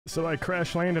So I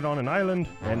crash landed on an island,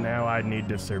 and now I need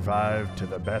to survive to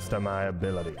the best of my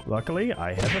ability. Luckily,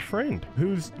 I have a friend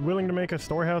who's willing to make a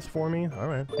storehouse for me. All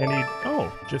right. And he,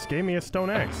 just gave me a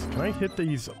stone axe. Can I hit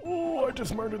these? Oh, I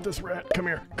just murdered this rat. Come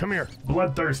here, come here.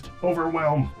 Bloodthirst,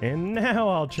 overwhelm. And now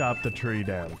I'll chop the tree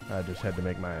down. I just had to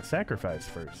make my sacrifice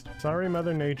first. Sorry,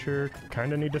 Mother Nature.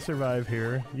 Kinda need to survive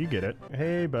here. You get it.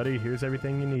 Hey, buddy, here's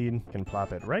everything you need. Can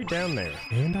plop it right down there.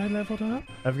 And I leveled up.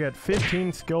 I've got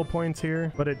 15 skill points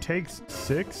here, but it takes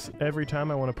 6 every time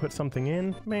I want to put something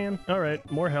in. Man. All right,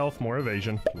 more health, more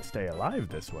evasion. Can stay alive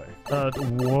this way.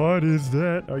 What is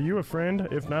that? Are you a friend?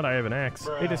 If not, I have an axe.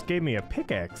 They just gave me a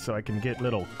pickaxe so I can get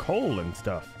little coal and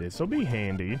stuff. This'll be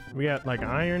handy. We got like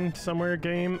iron somewhere,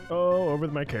 game. Oh, over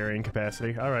my carrying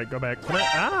capacity. All right, go back.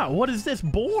 What is this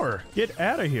boar? Get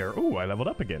out of here. Ooh, I leveled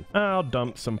up again. I'll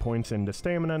dump some points into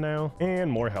stamina now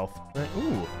and more health. Right.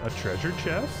 Ooh, a treasure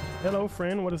chest. Hello,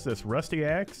 friend. What is this? Rusty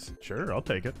axe? Sure, I'll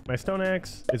take it. My stone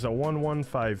axe is a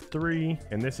 1153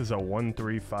 and this is a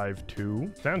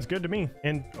 1352. Sounds good to me.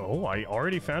 And oh, I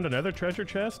already found another treasure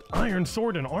chest. Iron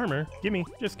sword and armor. Gimme.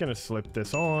 Just gonna slip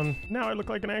this on. Now I look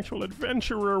like an actual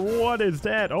adventurer. What is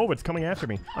that? Oh, it's coming after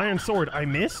me. Iron sword. I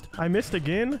missed. I missed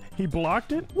again. He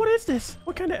blocked it. What is this?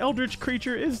 What kind of eldritch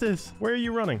creature is this? Where are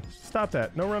you running? Stop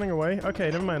that. No running away. Okay,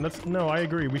 never mind. No, I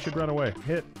agree. We should run away.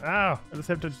 Hit. Ow. I just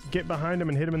have to get behind him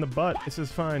and hit him in the butt. This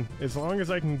is fine. As long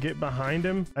as I can get behind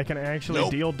him, I can actually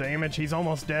deal damage. He's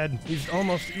almost dead. He's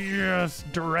almost... Yes.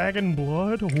 Dragon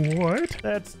blood? What?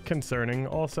 That's concerning.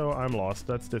 Also, I'm lost.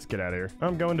 Let's just get out of here.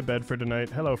 I'm going to bed for tonight.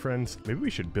 Hello, friends. Maybe we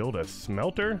should build a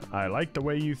smelter? I like the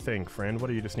way you think, friend. What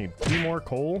do you just need? 2 more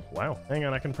coal? Wow. Hang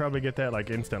on. I can probably get that like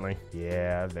instantly.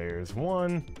 Yeah, there's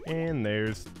 1 and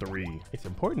there's 3. It's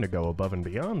important to go above and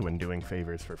beyond when doing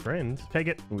favors for friends. Take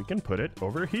it. We can put it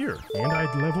over here. And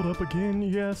I leveled up again.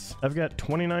 Yes. I've got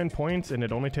 29 points and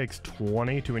it only takes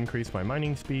 20 to increase my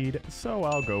mining speed. So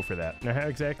I'll go for that. Now, how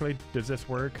exactly does this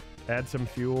work? Add some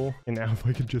fuel, and now if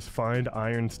I could just find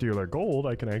iron, steel, or gold,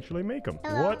 I can actually make them.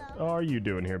 What are you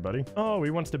doing here, buddy? Oh, he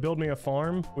wants to build me a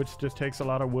farm, which just takes a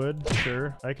lot of wood.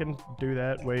 Sure, I can do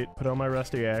that. Wait, put on my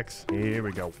rusty axe. Here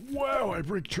we go. Wow, I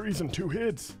break trees in 2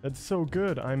 hits. That's so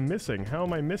good. I'm missing. How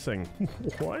am I missing?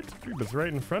 What? Dude, it's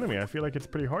right in front of me. I feel like it's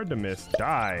pretty hard to miss.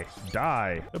 Die.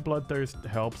 Die. The bloodthirst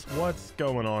helps. What's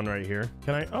going on right here?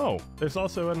 Can I? Oh, there's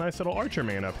also a nice little archer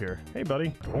man up here. Hey,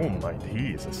 buddy. Oh my, he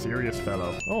is a serious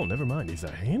fellow. Oh, never mind, he's a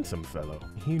handsome fellow.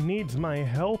 He needs my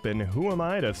help, and who am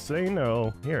I to say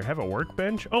no? Here, have a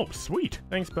workbench? Oh, sweet.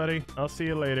 Thanks, buddy. I'll see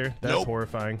you later. That's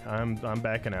horrifying. I'm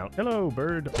backing out. Hello,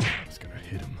 bird. Oh, I was gonna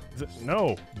hit him.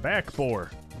 No, back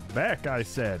boar. Back, I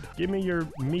said. Give me your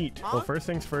meat. Well, first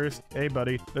things first. Hey,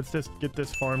 buddy. Let's just get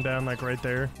this farm down like right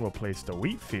there. We'll place the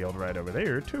wheat field right over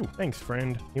there, too. Thanks,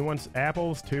 friend. He wants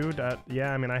apples, too.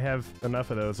 Yeah, I mean, I have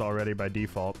enough of those already by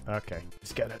default. Okay.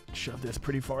 Just gotta shove this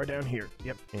pretty far down here.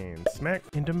 Yep. And smack.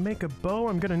 And to make a bow,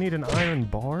 I'm gonna need an iron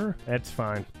bar. That's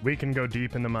fine. We can go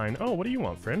deep in the mine. Oh, what do you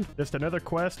want, friend? Just another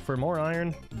quest for more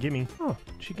iron? Gimme. Oh,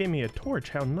 she gave me a torch.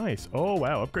 How nice. Oh,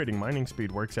 wow. Upgrading mining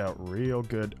speed works out real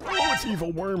good. Oh, it's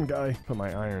evil worm guy. Put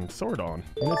my iron sword on.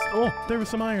 And oh, there was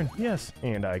some iron. Yes.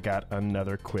 And I got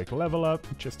another quick level up.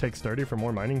 It just takes 30 for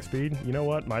more mining speed. You know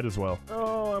what? Might as well.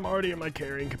 Oh, I'm already at my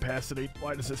carrying capacity.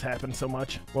 Why does this happen so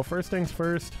much? Well, first things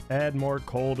first, add more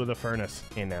coal to the furnace.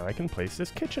 And now I can place this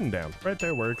kitchen down. Right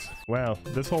there works. Wow,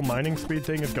 this whole mining speed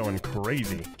thing is going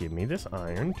crazy. Give me this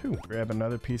iron too. Grab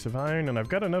another piece of iron, and I've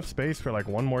got enough space for like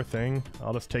 1 more thing.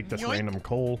 I'll just take this random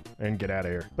coal and get out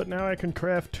of here. But now I can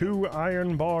craft 2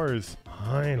 iron bars.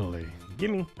 Finally.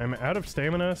 Gimme. I'm out of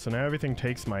stamina, so now everything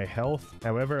takes my health.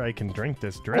 However, I can drink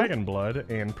this dragon blood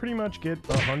and pretty much get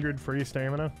 100 free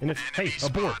stamina. And it's, hey, a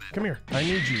boar, come here. I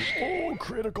need you. Oh,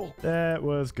 critical. That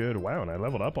was good. Wow, and I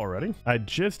leveled up already. I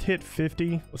just hit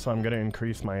 50, so I'm gonna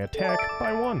increase my attack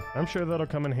by 1. I'm sure that'll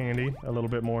come in handy a little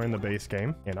bit more in the base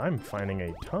game. And I'm finding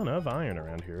a ton of iron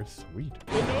around here. Sweet.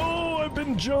 Oh, I've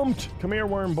been jumped. Come here,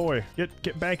 worm boy.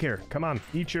 Get back here. Come on,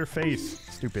 eat your face,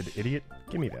 stupid idiot.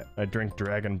 Give me that. I drink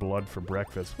dragon blood for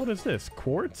breakfast. What is this?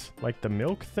 Quartz? Like the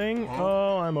milk thing?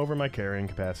 Oh, I'm over my carrying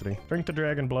capacity. Drink the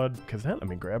dragon blood, because that let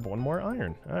me grab 1 more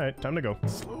iron. All right, time to go.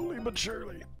 Slowly but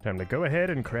surely. Time to go ahead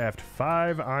and craft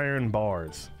 5 iron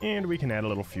bars. And we can add a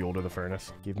little fuel to the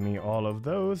furnace. Give me all of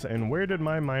those. And where did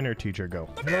my miner teacher go?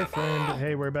 Hello, friend.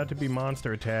 Hey, we're about to be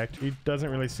monster attacked. He doesn't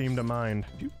really seem to mind.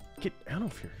 Get out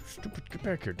of here. Stupid, get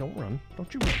back here. Don't run.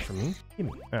 Don't you run from me. Give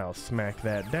me. I'll smack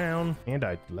that down. And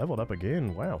I leveled up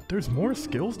again. Wow. There's more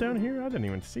skills down here? I didn't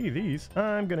even see these.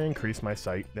 I'm gonna increase my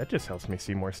sight. That just helps me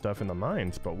see more stuff in the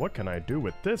mines. But what can I do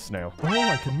with this now? Oh,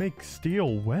 I can make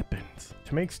steel weapons.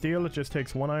 To make steel, it just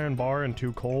takes 1 iron bar and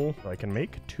 2 coal. So I can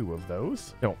make 2 of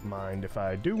those. Don't mind if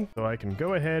I do. So I can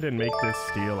go ahead and make this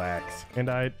steel axe. And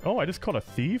I just caught a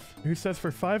thief who says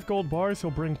for 5 gold bars,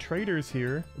 he'll bring traders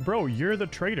here. Bro, you're the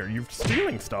trader. You're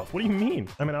stealing stuff. What do you mean?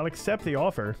 I mean, I'll accept the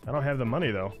offer. I don't have the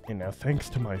money though. And now thanks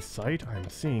to my sight, I'm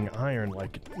seeing iron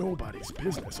like nobody's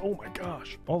business. Oh my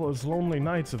gosh. All those lonely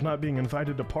nights of not being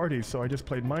invited to parties, so I just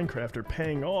played Minecraft are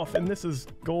paying off. And this is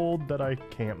gold that I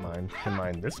can't mine. Can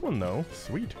mine this one though.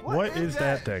 Sweet. What is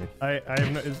that thing?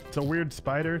 It's a weird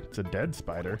spider. It's a dead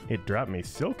spider. It dropped me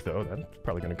silk though. That's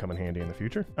probably gonna come in handy in the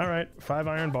future. All right, 5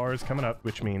 iron bars coming up,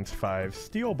 which means 5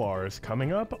 steel bars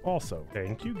coming up also.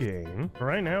 Thank you, game.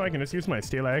 Right now, I can just use my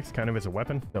steel axe kind of as a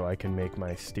weapon, so I can make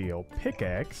my steel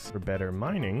pickaxe for better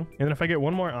mining. And then if I get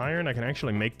 1 more iron, I can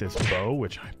actually make this bow,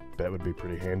 which I bet would be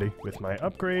pretty handy. With my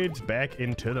upgrades back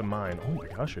into the mine. Oh my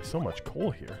gosh, there's so much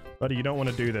coal here. Buddy, you don't want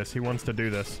to do this. He wants to do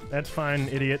this. That's fine,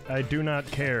 idiot. I do not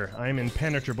care. I'm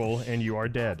impenetrable and you are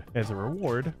dead. As a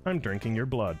reward, I'm drinking your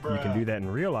blood. You can do that in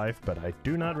real life, but I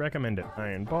do not recommend it.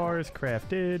 Iron bars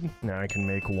crafted. Now I can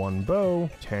make 1 bow,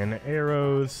 10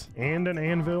 arrows, and an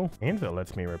anvil. Anvil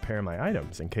lets me repair my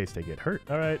items in case they get hurt.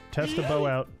 All right, test the bow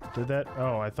out. Did that?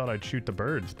 Oh, I thought I'd shoot the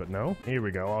birds, but no. Here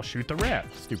we go. I'll shoot the rat.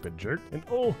 Stupid jerk. And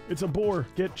oh, it's a boar.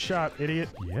 Get shot, idiot.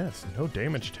 Yes, no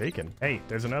damage taken. Hey,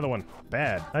 there's another one.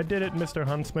 Bad. I did it, Mr.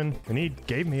 Huntsman. And he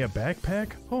gave me a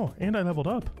backpack. Oh, and I leveled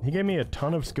up. He gave me a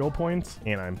ton of skill points,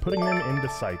 and I'm putting them into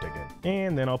sight again.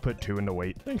 And then I'll put 2 into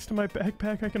weight. Thanks to my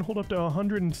backpack, I can hold up to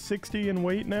 160 in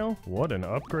weight now. What an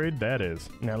upgrade that is.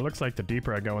 Now, it looks like the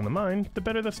deeper I go in the mine, the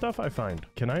better the stuff I find.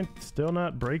 Can I still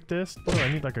not break this? What do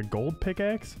I need, like a gold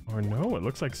pickaxe? Or no, it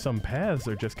looks like some paths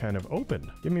are just kind of opened.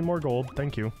 Give me more gold,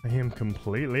 thank you. I am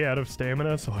completely out of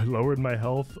stamina, so I lowered my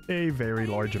health a very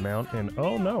large amount. And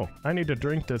oh no, I need to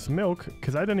drink this milk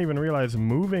because I didn't even realize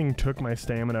moving took my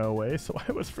stamina away, so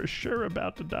I was for sure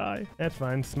about to die. That's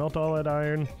fine. Smelt all that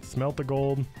iron, smelt the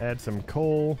gold, add some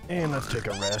coal, and let's take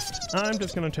a rest. I'm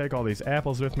just gonna take all these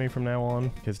apples with me from now on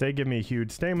because they give me a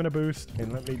huge stamina boost.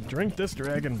 And let me drink this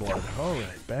dragon blood. All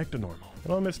right, back to normal.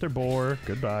 Hello, Mr. Boar.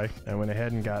 Goodbye. I went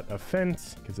ahead and got a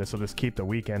fence, because this will just keep the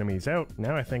weak enemies out.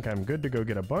 Now I think I'm good to go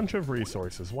get a bunch of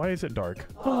resources. Why is it dark?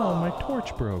 Oh, my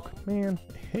torch broke. Man,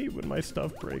 I hate when my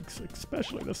stuff breaks,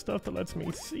 especially the stuff that lets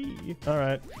me see. All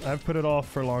right, I've put it off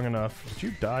for long enough. Did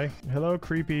you die? Hello,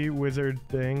 creepy wizard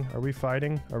thing. Are we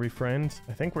fighting? Are we friends?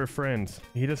 I think we're friends.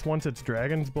 He just wants its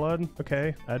dragon's blood?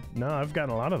 Okay. No, I've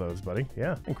gotten a lot of those, buddy.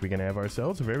 Yeah, I think we can have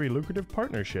ourselves a very lucrative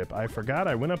partnership. I forgot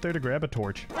I went up there to grab a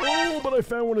torch. Oh, but I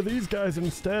found one of these guys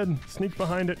instead. Sneak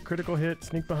behind it, critical hit,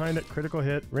 sneak behind it, critical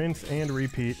hit, rinse and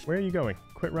repeat. Where are you going?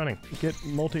 Quit running. Get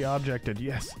multi-objected,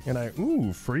 yes.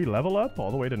 And free level up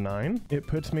all the way to 9. It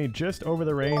puts me just over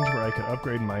the range where I could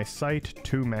upgrade my sight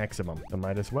to maximum. I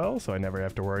might as well, so I never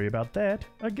have to worry about that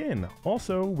again.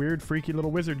 Also, weird freaky little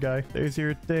wizard guy. There's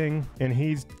your thing. And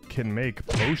he can make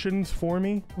potions for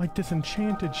me. Like this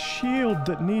enchanted shield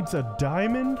that needs a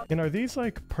diamond. And are these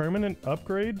like permanent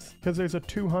upgrades? Because there's a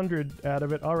 200 out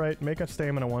of it. All right, make a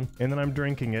stamina one. And then I'm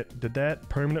drinking it. Did that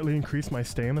permanently increase my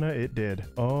stamina? It did.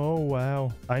 Oh, wow.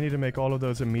 I need to make all of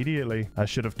those immediately. I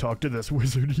should have talked to this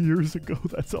wizard years ago.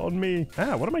 That's on me.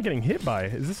 What am I getting hit by?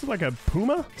 Is this like a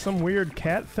puma? Some weird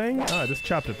cat thing? I just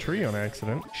chopped a tree on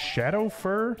accident. Shadow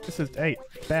fur? This is, hey,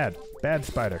 bad. Bad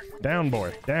spider. Down,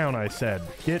 boy. Down, I said.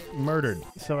 Get murdered.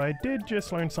 So I did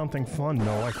just learn something fun.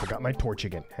 No, I forgot my torch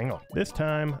again. Hang on. This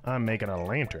time, I'm making a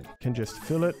lantern. Can just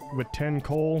fill it with 10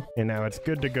 coal, and now it's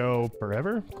good to go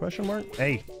forever? Question mark?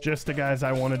 Hey, just the guys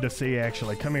I wanted to see,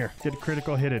 actually. Come here. Get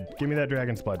critical hitted. Give me that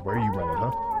dragon's blood. Where are you running,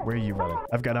 huh? Where are you running?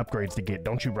 I've got upgrades to get.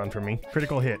 Don't you run from me.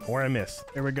 Critical hit, or I miss.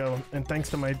 There we go. And thanks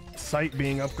to my sight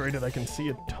being upgraded, I can see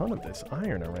a ton of this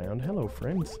iron around. Hello,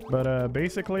 friends. But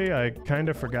basically, I kind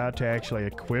of forgot to actually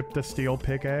equip the steel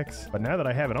pickaxe. But now that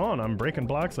I have it on, I'm breaking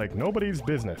blocks like nobody's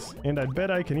business. And I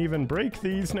bet I can even break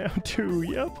these now too.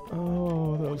 Yep.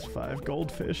 Oh, those 5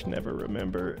 goldfish never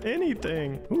remember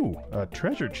anything. Ooh, a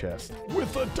treasure chest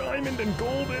with a diamond and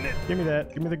gold in it. Give me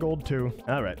that. Give me the gold too.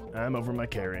 All right, I'm over my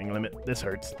carrying limit. This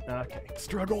hurts. Okay.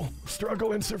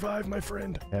 Struggle and survive, my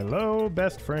friend. Hello,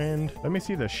 best friend. Let me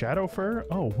see the shadow fur.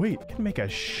 Oh, wait, I can make a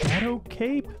shadow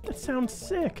cape? That sounds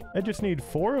sick. I just need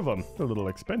 4 of them. A little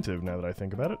expensive now that I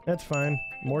think about it. That's fine.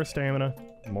 More stamina.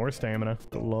 more stamina.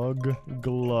 Glug,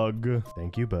 glug.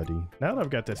 Thank you, buddy. Now that I've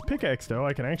got this pickaxe, though,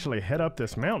 I can actually head up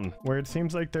this mountain, where it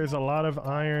seems like there's a lot of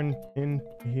iron in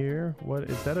here. What,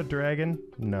 is that a dragon?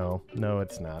 No,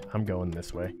 it's not. I'm going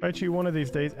this way. Bet you one of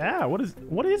these days. Ah, what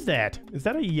is that? Is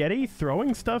that a Yeti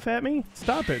throwing stuff at me?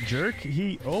 Stop it, jerk.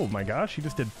 Oh my gosh, he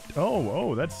just did,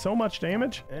 oh, that's so much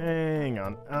damage. Hang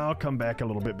on, I'll come back a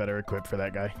little bit better equipped for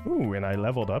that guy. Ooh, and I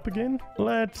leveled up again.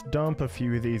 Let's dump a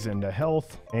few of these into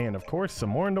health, and of course, some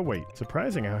more into weight.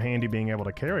 Surprising how handy being able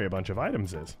to carry a bunch of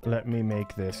items is. Let me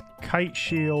make this kite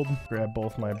shield, grab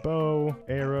both my bow,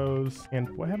 arrows, and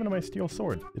what happened to my steel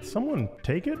sword? Did someone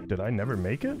take it? Did I never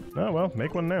make it? Oh well,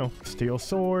 make one now. Steel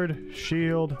sword,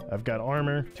 shield, I've got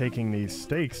armor, taking these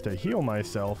steaks to heal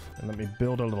myself, and let me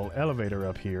build a little elevator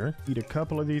up here. Eat a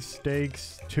couple of these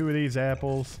steaks, 2 of these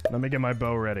apples. Let me get my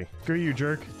bow ready. Screw you,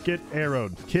 jerk. Get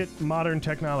arrowed. Hit modern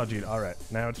technology. All right,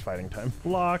 now it's fighting time.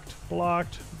 Blocked,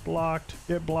 blocked, blocked.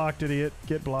 Get blocked, idiot.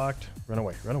 Get blocked. Run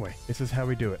away, run away. This is how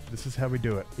we do it. This is how we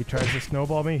do it. He tries to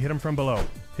snowball me. Hit him from below.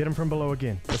 Hit him from below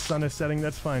again. The sun is setting.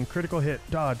 That's fine. Critical hit.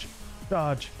 Dodge.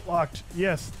 Dodge. Blocked.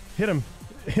 Yes. Hit him.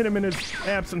 Hit him in his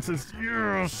absences.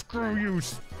 Yeah, screw you,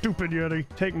 stupid Yeti.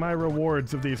 Take my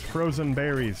rewards of these frozen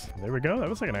berries. There we go. That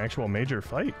was like an actual major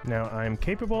fight. Now, I'm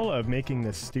capable of making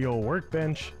this steel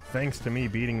workbench thanks to me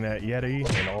beating that Yeti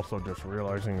and also just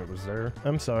realizing it was there.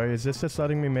 I'm sorry, is this just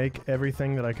letting me make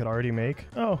everything that I could already make?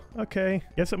 Oh, okay.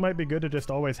 Guess it might be good to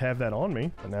just always have that on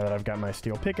me. But now that I've got my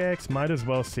steel pickaxe, might as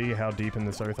well see how deep in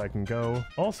this earth I can go.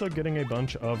 Also getting a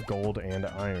bunch of gold and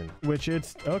iron, which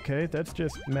it's, okay, that's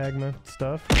just magma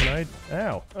stuff. Can I,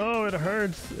 ow. Oh, it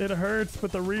hurts,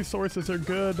 but the resources are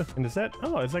good. And is that,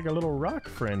 oh, it's like a little rock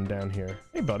friend down here.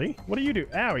 Hey, buddy, what do you do?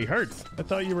 Ow, he hurts. I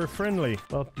thought you were friendly.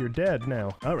 Well, you're dead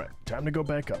now. All right, time to go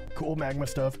back up. Cool magma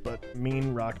stuff, but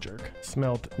mean rock jerk.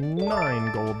 Smelt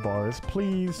 9 gold bars,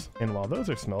 please. And while those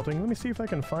are smelting, let me see if I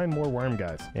can find more worm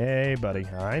guys. Hey, buddy,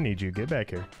 I need you. Get back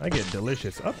here. I get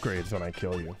delicious upgrades when I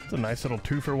kill you. It's a nice little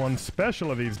 2-for-1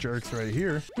 special of these jerks right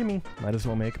here. Gimme. Might as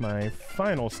well make my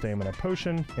final stamina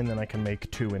potion, and then I can make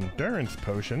 2 endurance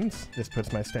potions. This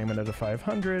puts my stamina to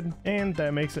 500, and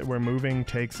that makes it where moving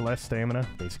takes less stamina.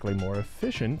 Basically more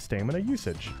efficient stamina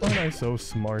usage. Aren't I so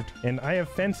smart? And I have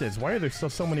fences. Why are there still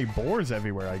so many boars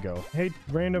everywhere I go? Hey,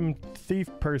 random thief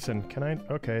person, can I,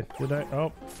 okay, did I,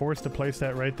 oh, forced to place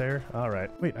that right there. All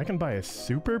right. Wait, I can buy a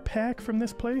super pack from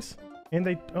this place? And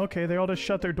they, okay, they all just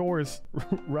shut their doors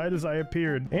right as I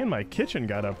appeared. And my kitchen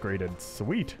got upgraded.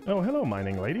 Sweet. Oh, hello,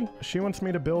 mining lady. She wants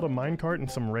me to build a minecart and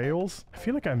some rails. I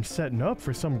feel like I'm setting up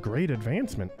for some great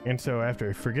advancement. And so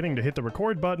after forgetting to hit the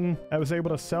record button, I was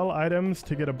able to sell items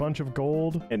to get a bunch of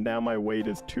gold. And now my weight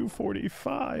is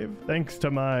 245, thanks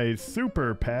to my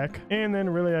super pack. And then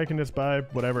really I can just buy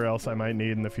whatever else I might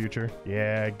need in the future.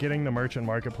 Yeah, getting the merchant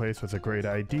marketplace was a great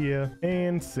idea.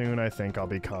 And soon I think I'll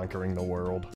be conquering the world.